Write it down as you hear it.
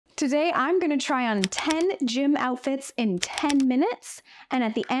Today, I'm gonna try on 10 gym outfits in 10 minutes, and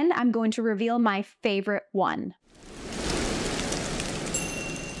at the end, I'm going to reveal my favorite one.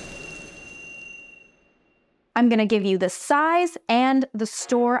 I'm gonna give you the size and the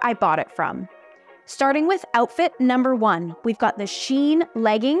store I bought it from. Starting with outfit number 1, we've got the Shein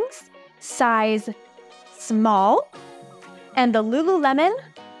leggings, size small, and the Lululemon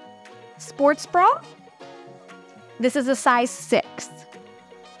sports bra. This is a size 6.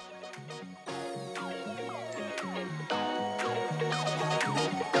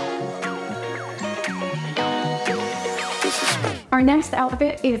 Our next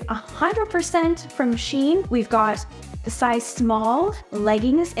outfit is 100% from Shein. We've got the size small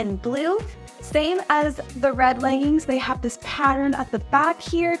leggings in blue. Same as the red leggings, they have this pattern at the back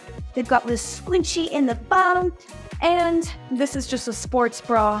here. They've got this squinchy in the bottom. And this is just a sports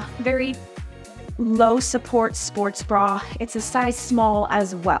bra, very low support sports bra. It's a size small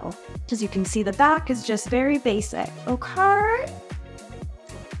as well. As you can see, the back is just very basic. Okay,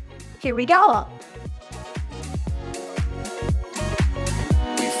 here we go.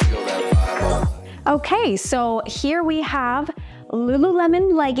 Okay, so here we have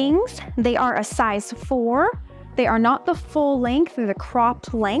Lululemon leggings. They are a size 4. They are not the full length, they're the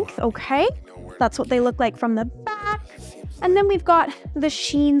cropped length, okay? That's what they look like from the back. And then we've got the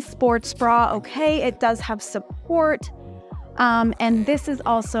Shein sports bra, okay? It does have support. And this is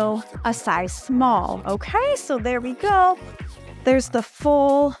also a size small, okay? So there we go. There's the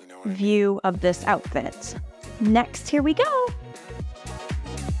full view of this outfit. Next, here we go.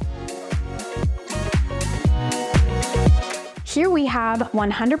 Here we have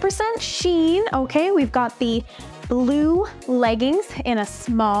 100% Shein, okay? We've got the blue leggings in a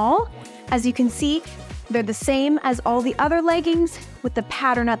small. As you can see, they're the same as all the other leggings with the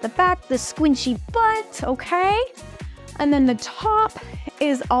pattern at the back, the squinchy butt, okay? And then the top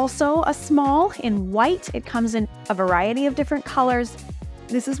is also a small in white. It comes in a variety of different colors.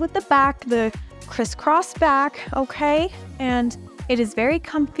 This is with the back, the crisscross back, okay? And it is very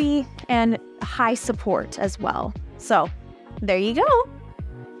comfy and high support as well. So there you go.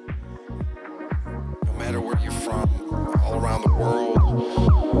 No matter where you're from, all around the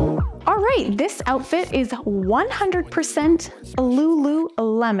world. All right, this outfit is 100%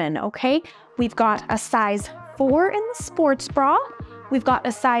 Lululemon, okay? We've got a size 4 in the sports bra. We've got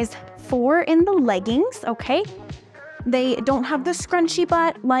a size 4 in the leggings, okay? They don't have the scrunchy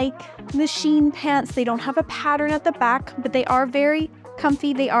butt like the Shein pants. They don't have a pattern at the back, but they are very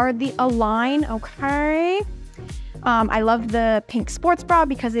comfy. They are the Align, okay? I love the pink sports bra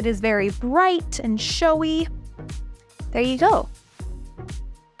because it is very bright and showy. There you go.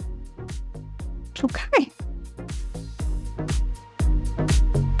 Okay.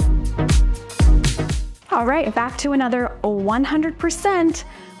 All right, back to another 100%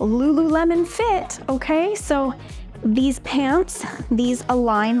 Lululemon fit, okay? So these pants, these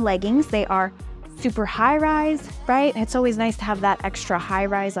Align leggings, they are super high rise, right? It's always nice to have that extra high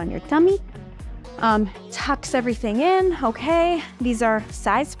rise on your tummy. Tucks everything in, okay? These are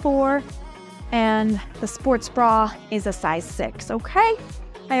size 4 and the sports bra is a size 6, okay?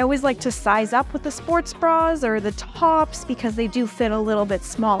 I always like to size up with the sports bras or the tops because they do fit a little bit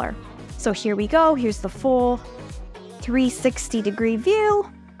smaller. So here we go, here's the full 360-degree view.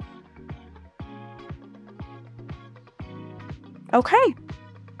 Okay.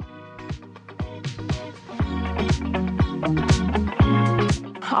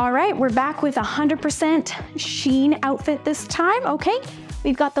 All right, we're back with 100% Shein outfit this time, okay?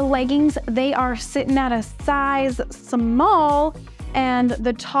 We've got the leggings. They are sitting at a size small, and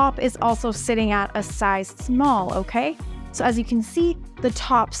the top is also sitting at a size small, okay? So as you can see, the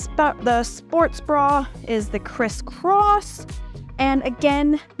the sports bra is the crisscross. And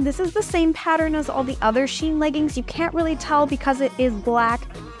again, this is the same pattern as all the other Shein leggings. You can't really tell because it is black,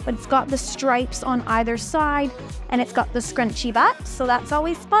 but it's got the stripes on either side and it's got the scrunchy butt, so that's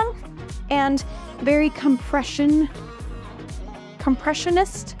always fun. And very compressionist.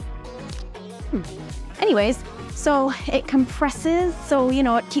 Anyways, so it compresses, so, you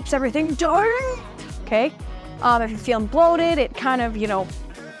know, it keeps everything tight, okay? If you're feeling bloated, it kind of, you know,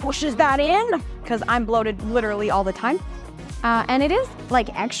 pushes that in, because I'm bloated literally all the time. And it is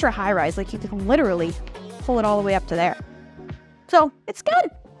like extra high rise, like you can literally pull it all the way up to there. So it's good.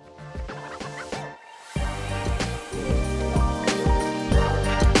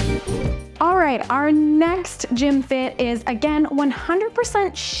 All right, our next gym fit is, again, 100%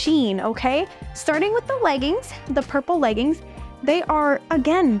 Shein, okay? Starting with the leggings, the purple leggings, they are,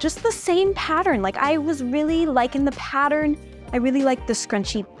 again, just the same pattern. Like, I was really liking the pattern. I really like the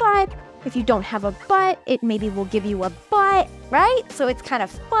scrunchy butt. If you don't have a butt, it maybe will give you a butt. right? So it's kind of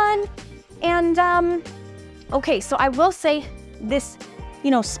fun. And okay, so I will say this,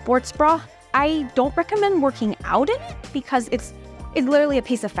 sports bra, I don't recommend working out in it because it's literally a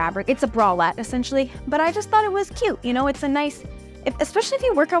piece of fabric. It's a bralette essentially, but I just thought it was cute. It's a nice, especially if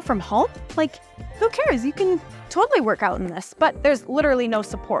you work out from home, like who cares? You can totally work out in this, but there's literally no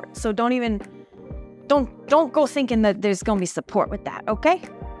support. So don't go thinking that there's gonna be support with that, okay?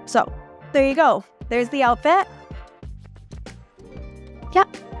 So there you go. There's the outfit. Yep.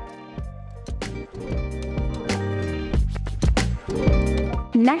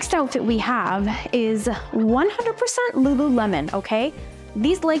 Next outfit we have is 100% Lululemon, okay?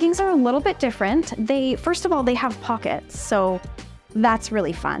 These leggings are a little bit different. First of all, they have pockets, so that's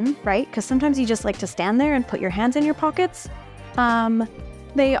really fun, right? Because sometimes you just like to stand there and put your hands in your pockets.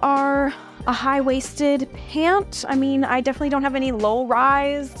 They are a high-waisted pant. I mean, I definitely don't have any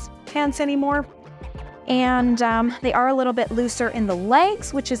low-rise pants anymore. And they are a little bit looser in the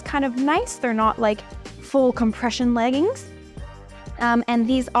legs, which is kind of nice. They're not like full compression leggings. And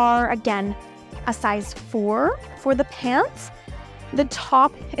these are, again, a size 4 for the pants. The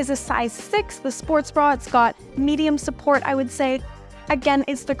top is a size 6. The sports bra, it's got medium support, I would say. Again,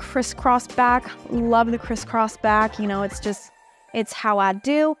 it's the crisscross back. Love the crisscross back. It's how I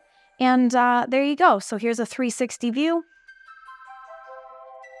do. And there you go. So here's a 360 view.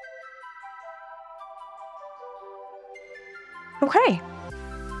 Okay.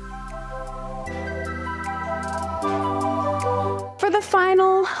 For the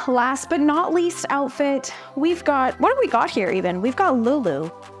final, last but not least outfit, we've got, what have we got here even? We've got Lulu.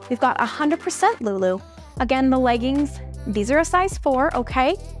 We've got 100% Lulu. Again, the leggings, these are a size 4,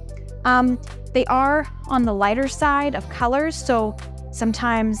 okay? They are on the lighter side of colors, so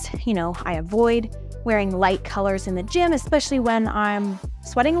sometimes, I avoid wearing light colors in the gym, especially when I'm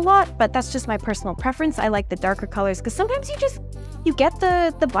sweating a lot, but that's just my personal preference. I like the darker colors because sometimes you get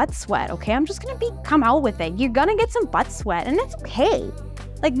the butt sweat, okay? I'm just gonna come out with it. You're gonna get some butt sweat, and that's okay.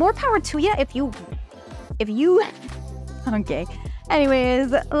 Like, more power to you if you, okay.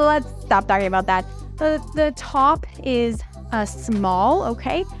 Anyways, let's stop talking about that. The top is a small,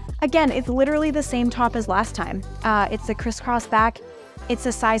 okay? Again, it's literally the same top as last time. It's a crisscross back. It's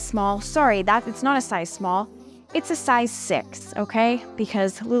a size small. Sorry, it's not a size small. It's a size 6, okay?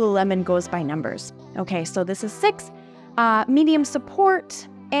 Because Lululemon goes by numbers. Okay, so this is 6. Medium support,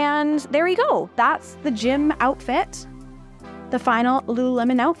 and there you go. That's the gym outfit, the final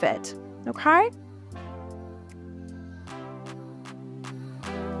Lululemon outfit, okay?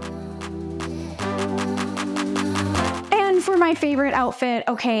 And for my favorite outfit,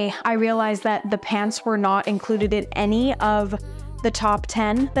 okay, I realized that the pants were not included in any of the top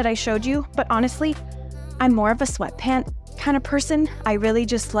 10 that I showed you, but honestly, I'm more of a sweatpant kind of person. I really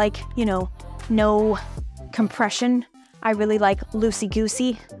just like, no compression. I really like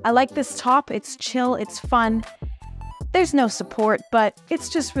loosey-goosey. I like this top. It's chill. It's fun. There's no support, but it's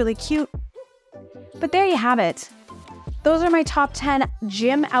just really cute. But there you have it. Those are my top 10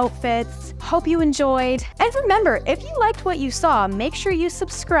 gym outfits. Hope you enjoyed. And remember, if you liked what you saw, make sure you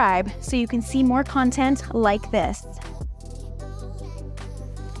subscribe so you can see more content like this.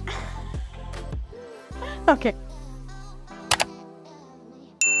 Okay.